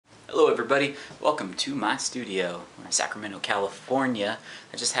Hello everybody, welcome to my studio. We're in Sacramento, California.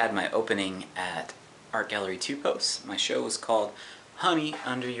 I just had my opening at Art Gallery Tupos. My show was called Honey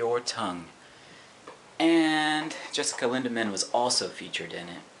Under Your Tongue. And Jessica Lindemann was also featured in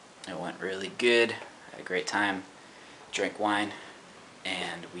it. It went really good, I had a great time, drank wine,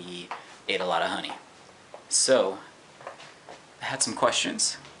 and we ate a lot of honey. So, I had some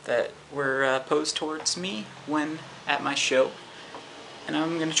questions that were posed towards me when at my show. And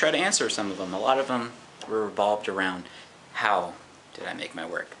I'm going to try to answer some of them. A lot of them were revolved around how did I make my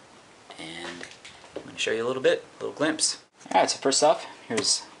work. And I'm going to show you a little bit, a little glimpse. Alright, so first off,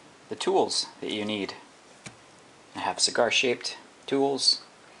 here's the tools that you need. I have cigar-shaped tools.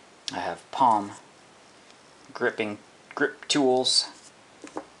 I have palm grip tools.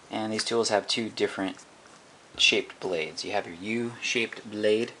 And these tools have two different shaped blades. You have your U-shaped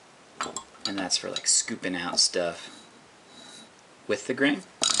blade, and that's for like scooping out stuff with the grain.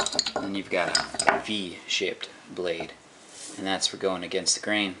 And then you've got a V-shaped blade, and that's for going against the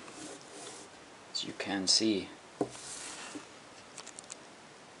grain, as you can see.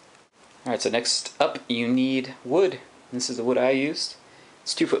 Alright, so next up you need wood. This is the wood I used.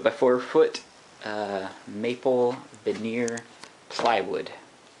 It's 2 foot by 4 foot maple veneer plywood.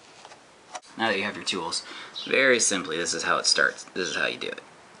 Now that you have your tools, very simply, this is how it starts. This is how you do it.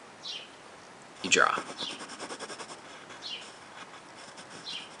 You draw.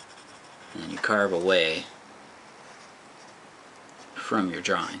 And you carve away from your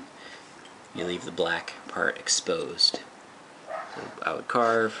drawing. You leave the black part exposed. So I would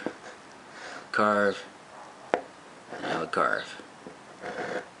carve, and I would carve.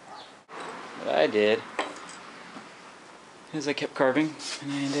 What I did is I kept carving,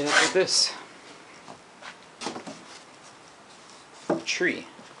 and I ended up with this tree.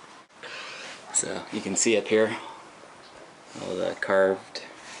 So you can see up here all the carved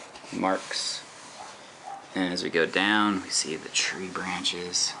marks, and as we go down we see the tree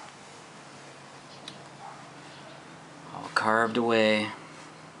branches all carved away.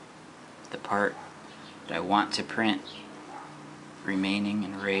 The part that I want to print remaining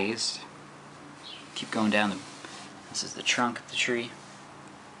and raised. Keep going down. This is the trunk of the tree.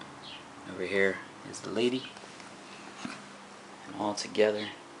 Over here is the lady, and all together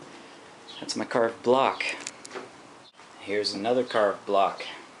that's my carved block. Here's another carved block.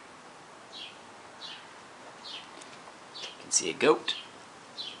 You can see a goat,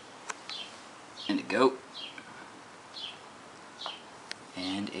 and a goat,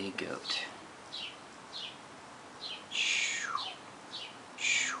 and a goat.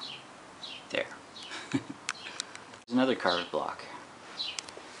 There. There's another carved block.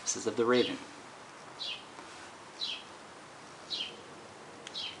 This is of the raven.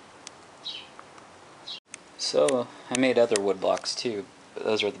 So I made other wood blocks too, but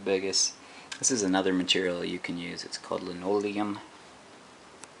those are the biggest. This is another material you can use. It's called linoleum,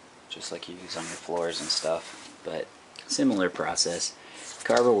 just like you use on your floors and stuff, but similar process.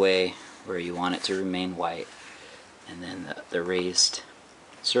 Carve away where you want it to remain white, and then the raised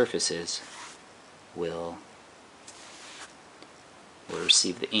surfaces will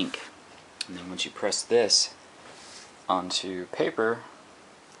receive the ink. And then once you press this onto paper,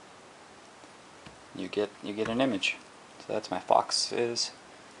 you get an image. So that's my foxes,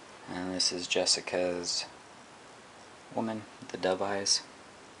 and this is Jessica's woman with the dove eyes.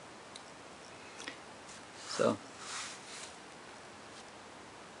 So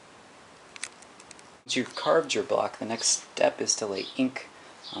once you've carved your block, the next step is to lay ink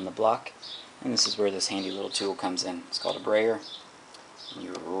on the block, and this is where this handy little tool comes in. It's called a brayer.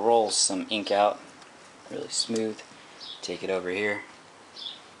 You roll some ink out really smooth, take it over here,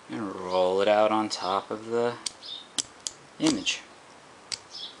 and roll it out on top of the image.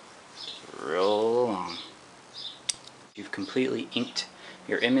 Just roll along. If you've completely inked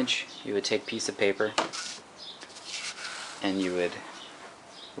your image, you would take a piece of paper and you would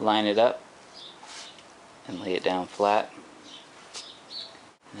line it up and lay it down flat.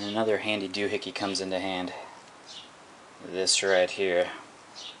 And another handy doohickey comes into hand. This right here.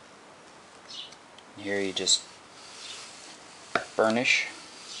 Here you just burnish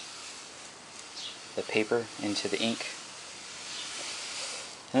the paper into the ink.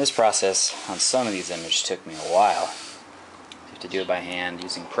 And this process on some of these images took me a while. You have to do it by hand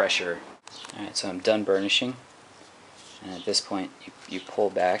using pressure. Alright, so I'm done burnishing, and at this point you pull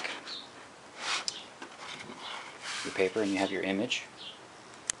back your paper and you have your image.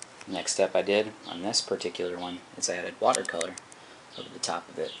 The next step I did on this particular one is I added watercolor over the top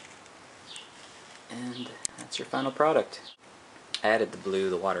of it, and that's your final product. I added the blue,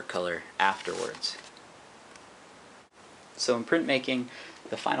 the watercolor, afterwards. So in printmaking,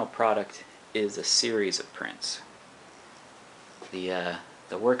 the final product is a series of prints. The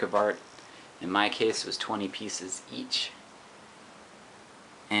work of art in my case was 20 pieces each,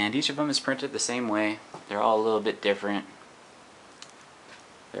 and each of them is printed the same way. They're all a little bit different.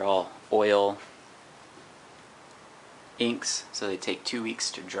 They're all oil inks, so they take 2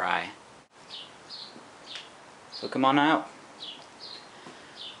 weeks to dry. So come on out.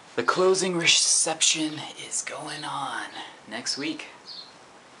 The closing reception is going on next week.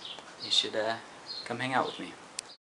 You should come hang out with me.